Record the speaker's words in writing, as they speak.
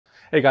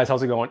Hey guys,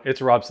 how's it going?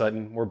 It's Rob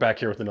Sutton. We're back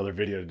here with another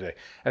video today.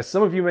 As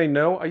some of you may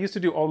know, I used to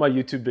do all my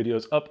YouTube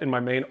videos up in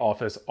my main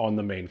office on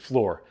the main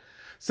floor.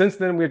 Since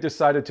then, we've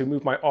decided to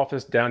move my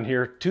office down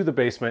here to the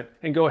basement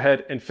and go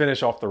ahead and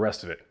finish off the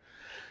rest of it.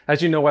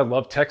 As you know, I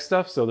love tech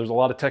stuff, so there's a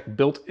lot of tech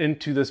built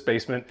into this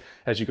basement,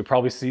 as you could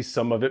probably see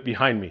some of it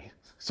behind me.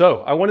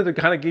 So I wanted to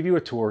kind of give you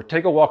a tour,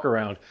 take a walk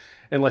around,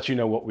 and let you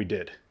know what we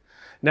did.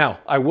 Now,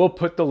 I will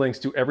put the links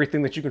to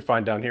everything that you can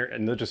find down here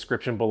in the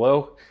description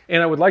below.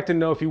 And I would like to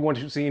know if you want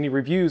to see any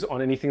reviews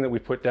on anything that we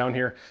put down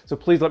here. So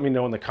please let me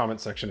know in the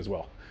comment section as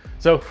well.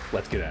 So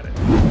let's get at it.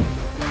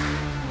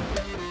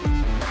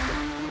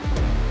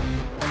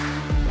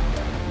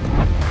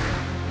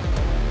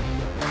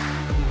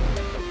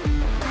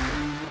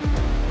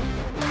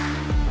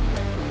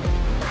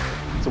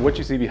 So what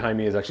you see behind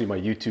me is actually my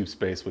YouTube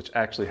space, which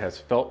actually has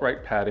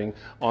Felt-Rite padding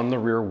on the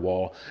rear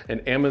wall, an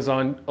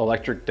Amazon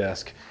electric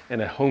desk,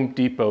 and a Home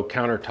Depot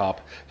countertop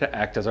to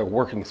act as our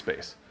working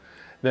space.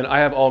 Then I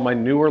have all my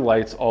newer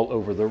lights all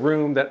over the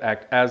room that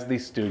act as the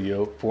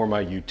studio for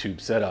my YouTube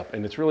setup.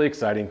 And it's really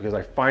exciting because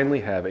I finally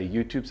have a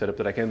YouTube setup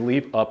that I can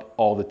leave up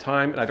all the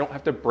time and I don't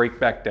have to break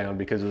back down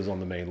because it was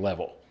on the main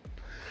level.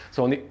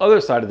 So on the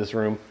other side of this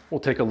room, we'll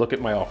take a look at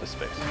my office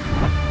space.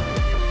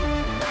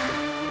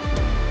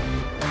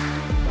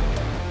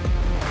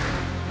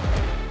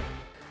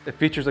 It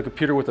features a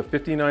computer with a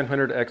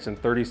 5900X and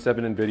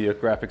 37 NVIDIA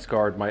graphics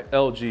card, my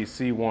LG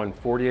C1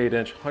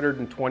 48-inch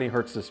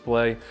 120Hz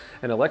display,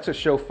 an Alexa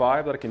Show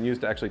 5 that I can use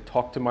to actually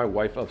talk to my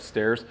wife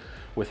upstairs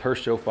with her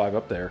Show 5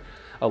 up there,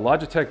 a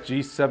Logitech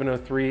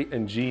G703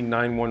 and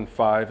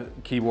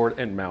G915 keyboard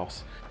and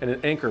mouse, and an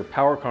Anker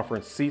Power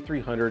Conference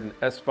C300 and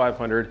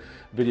S500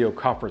 video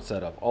conference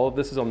setup. All of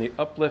this is on the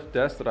uplift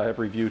desk that I have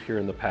reviewed here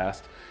in the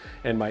past,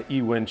 and my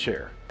eWin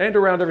chair. And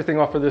to round everything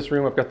off for this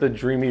room, I've got the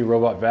Dreamy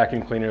robot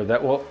vacuum cleaner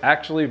that will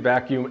actually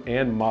vacuum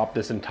and mop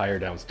this entire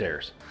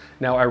downstairs.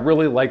 Now, I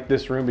really like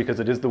this room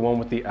because it is the one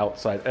with the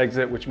outside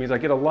exit, which means I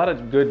get a lot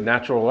of good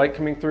natural light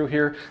coming through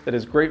here that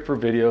is great for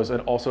videos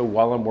and also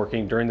while I'm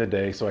working during the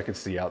day so I can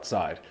see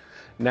outside.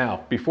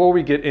 Now, before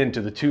we get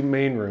into the two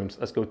main rooms,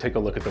 let's go take a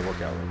look at the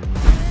workout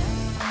room.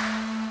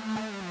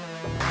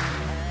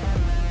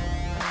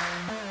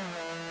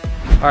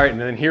 All right,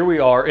 and then here we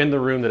are in the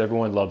room that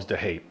everyone loves to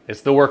hate.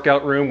 It's the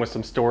workout room with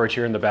some storage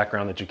here in the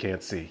background that you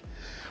can't see.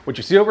 What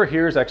you see over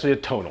here is actually a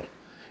tonal.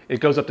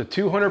 It goes up to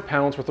 200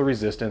 pounds worth of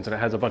resistance and it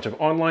has a bunch of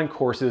online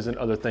courses and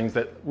other things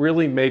that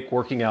really make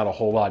working out a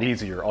whole lot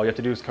easier. All you have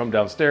to do is come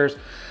downstairs,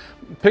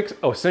 pick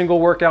a single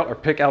workout or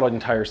pick out an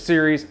entire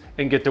series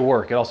and get to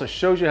work. It also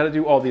shows you how to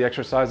do all the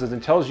exercises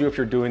and tells you if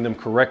you're doing them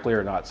correctly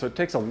or not. So it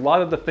takes a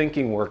lot of the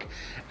thinking work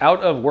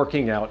out of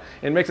working out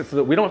and makes it so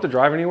that we don't have to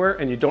drive anywhere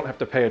and you don't have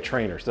to pay a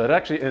trainer. So that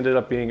actually ended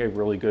up being a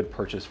really good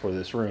purchase for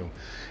this room.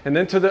 And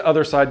then to the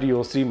other side,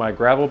 you'll see my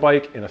gravel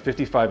bike and a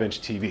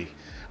 55-inch TV.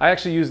 I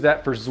actually use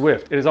that for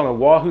Zwift. It is on a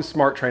Wahoo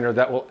Smart Trainer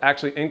that will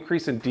actually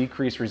increase and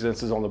decrease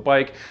resistance on the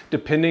bike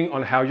depending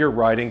on how you're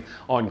riding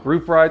on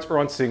group rides or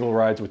on single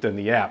rides within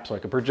the app. So I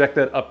can project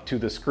that up to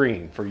the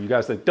screen. For you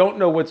guys that don't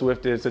know what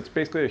Zwift is, it's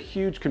basically a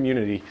huge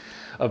community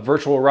of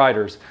virtual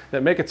riders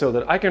that make it so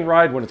that I can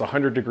ride when it's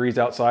 100 degrees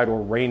outside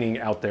or raining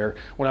out there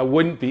when I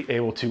wouldn't be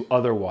able to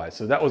otherwise.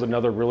 So that was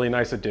another really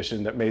nice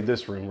addition that made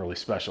this room really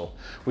special.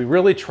 We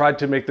really tried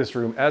to make this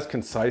room as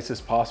concise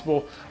as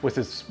possible with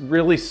this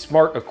really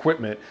smart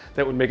equipment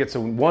that would make it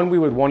so one, we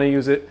would want to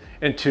use it,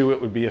 and two,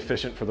 it would be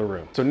efficient for the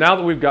room. So now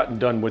that we've gotten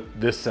done with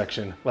this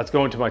section, let's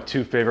go into my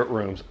two favorite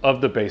rooms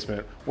of the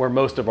basement where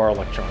most of our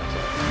electronics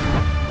are.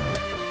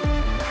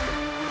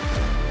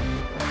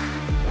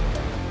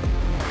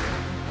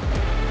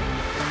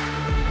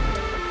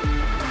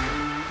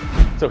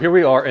 So here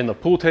we are in the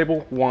pool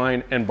table,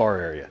 wine, and bar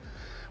area.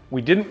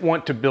 We didn't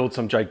want to build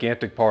some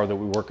gigantic bar that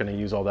we weren't going to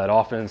use all that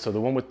often, so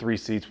the one with 3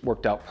 seats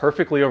worked out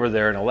perfectly over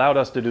there and allowed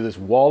us to do this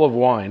wall of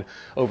wine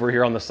over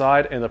here on the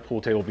side and the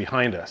pool table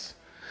behind us.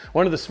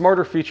 One of the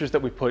smarter features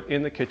that we put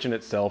in the kitchen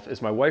itself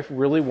is my wife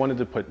really wanted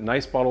to put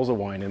nice bottles of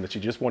wine in that she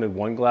just wanted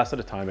one glass at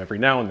a time every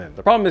now and then.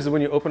 The problem is that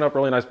when you open up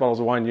really nice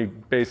bottles of wine, you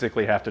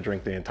basically have to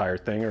drink the entire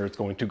thing or it's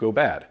going to go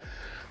bad.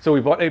 So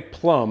we bought a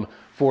plum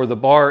for the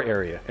bar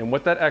area. And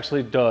what that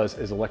actually does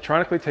is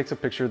electronically takes a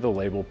picture of the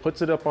label,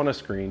 puts it up on a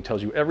screen,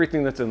 tells you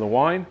everything that's in the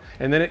wine,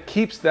 and then it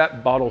keeps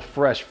that bottle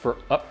fresh for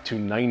up to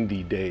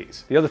 90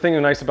 days. The other thing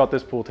that's nice about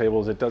this pool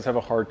table is it does have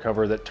a hard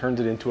cover that turns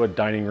it into a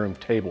dining room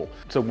table.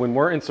 So when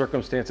we're in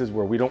circumstances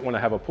where we don't want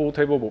to have a pool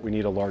table, but we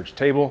need a large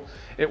table,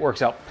 it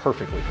works out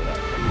perfectly for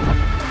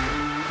that.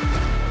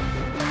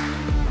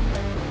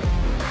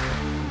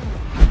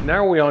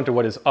 Now we're on to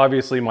what is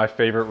obviously my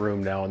favorite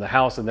room now in the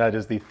house, and that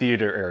is the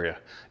theater area.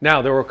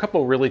 Now, there were a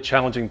couple really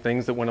challenging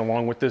things that went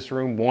along with this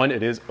room. One,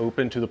 it is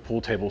open to the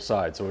pool table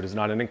side, so it is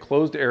not an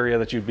enclosed area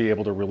that you'd be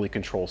able to really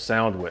control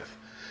sound with.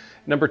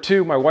 Number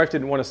two, my wife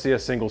didn't want to see a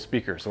single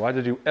speaker, so I had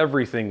to do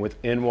everything with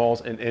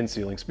in-walls and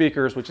in-ceiling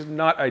speakers, which is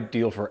not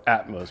ideal for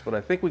Atmos, but I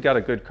think we got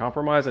a good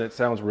compromise and it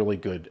sounds really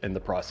good in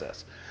the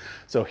process.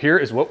 So here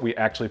is what we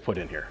actually put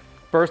in here.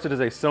 First, it is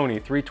a Sony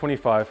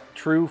 325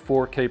 true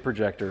 4K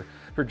projector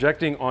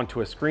projecting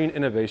onto a Screen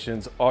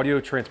Innovations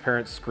audio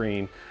transparent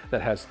screen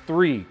that has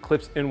 3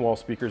 clips in-wall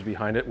speakers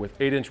behind it with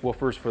 8-inch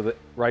woofers for the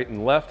right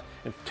and left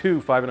and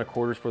 2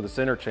 5.25 for the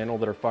center channel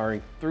that are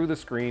firing through the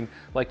screen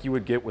like you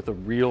would get with a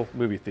real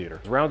movie theater.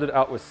 It's rounded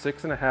out with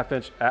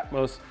 6.5-inch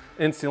Atmos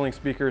in-ceiling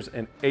speakers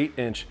and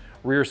 8-inch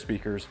rear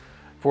speakers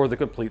for the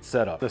complete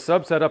setup. The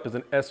sub setup is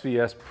an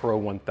SVS Pro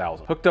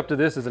 1000. Hooked up to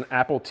this is an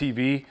Apple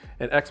TV,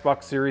 an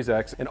Xbox Series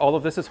X, and all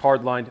of this is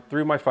hardlined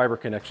through my fiber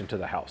connection to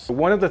the house.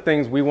 One of the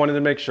things we wanted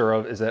to make sure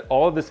of is that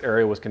all of this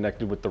area was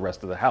connected with the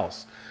rest of the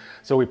house.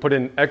 So we put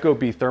in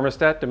Ecobee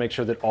thermostat to make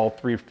sure that all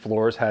 3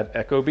 floors had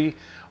Ecobee.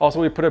 Also,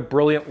 we put a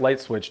brilliant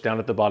light switch down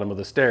at the bottom of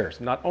the stairs.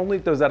 Not only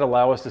does that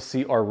allow us to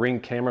see our Ring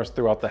cameras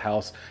throughout the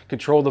house,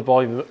 control the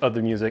volume of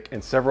the music,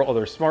 and several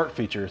other smart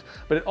features,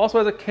 but it also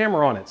has a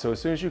camera on it. So as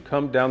soon as you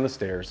come down the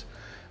stairs,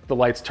 the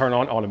lights turn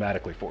on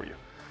automatically for you.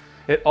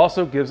 It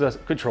also gives us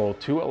control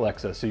to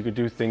Alexa, so you could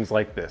do things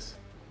like this.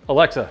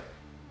 Alexa,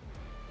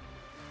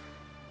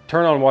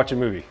 turn on Watch a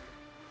Movie.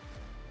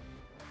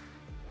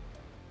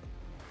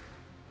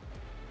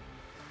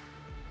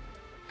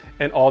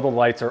 And all the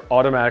lights are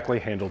automatically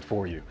handled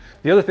for you.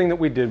 The other thing that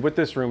we did with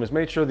this room is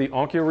made sure the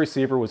Onkyo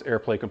receiver was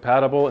AirPlay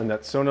compatible and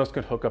that Sonos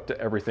could hook up to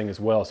everything as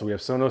well. So we have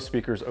Sonos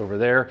speakers over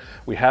there.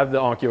 We have the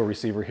Onkyo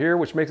receiver here,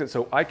 which makes it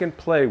so I can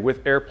play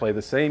with AirPlay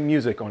the same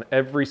music on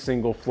every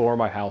single floor of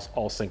my house,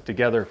 all synced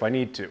together if I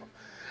need to.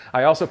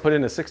 I also put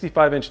in a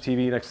 65-inch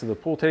TV next to the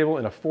pool table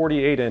and a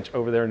 48-inch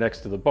over there next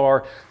to the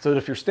bar, so that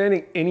if you're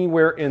standing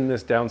anywhere in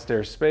this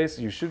downstairs space,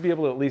 you should be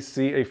able to at least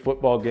see a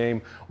football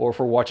game or if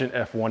we're watching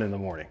F1 in the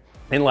morning.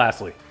 And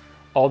lastly,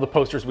 all the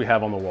posters we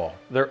have on the wall,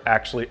 they're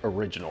actually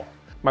original.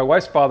 My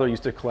wife's father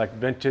used to collect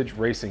vintage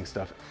racing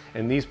stuff,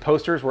 and these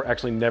posters were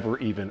actually never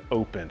even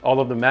opened. All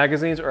of the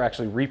magazines are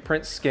actually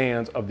reprint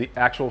scans of the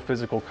actual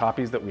physical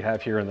copies that we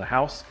have here in the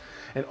house,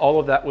 and all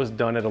of that was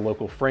done at a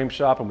local frame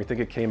shop, and we think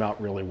it came out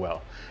really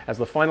well. As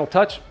the final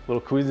touch, little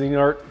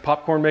Cuisinart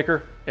popcorn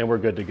maker, and we're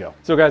good to go.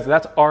 So guys,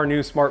 that's our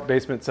new smart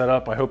basement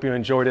setup. I hope you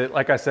enjoyed it.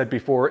 Like I said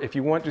before, if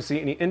you want to see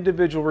any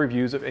individual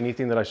reviews of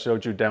anything that I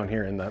showed you down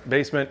here in the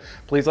basement,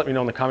 please let me know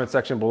in the comment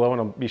section below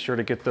and I'll be sure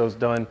to get those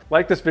done.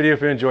 Like this video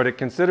if you enjoyed it.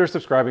 Consider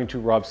subscribing to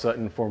Rob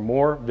Sutton for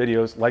more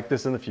videos like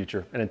this in the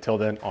future. And until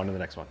then, on to the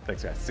next one.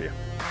 Thanks guys, see ya.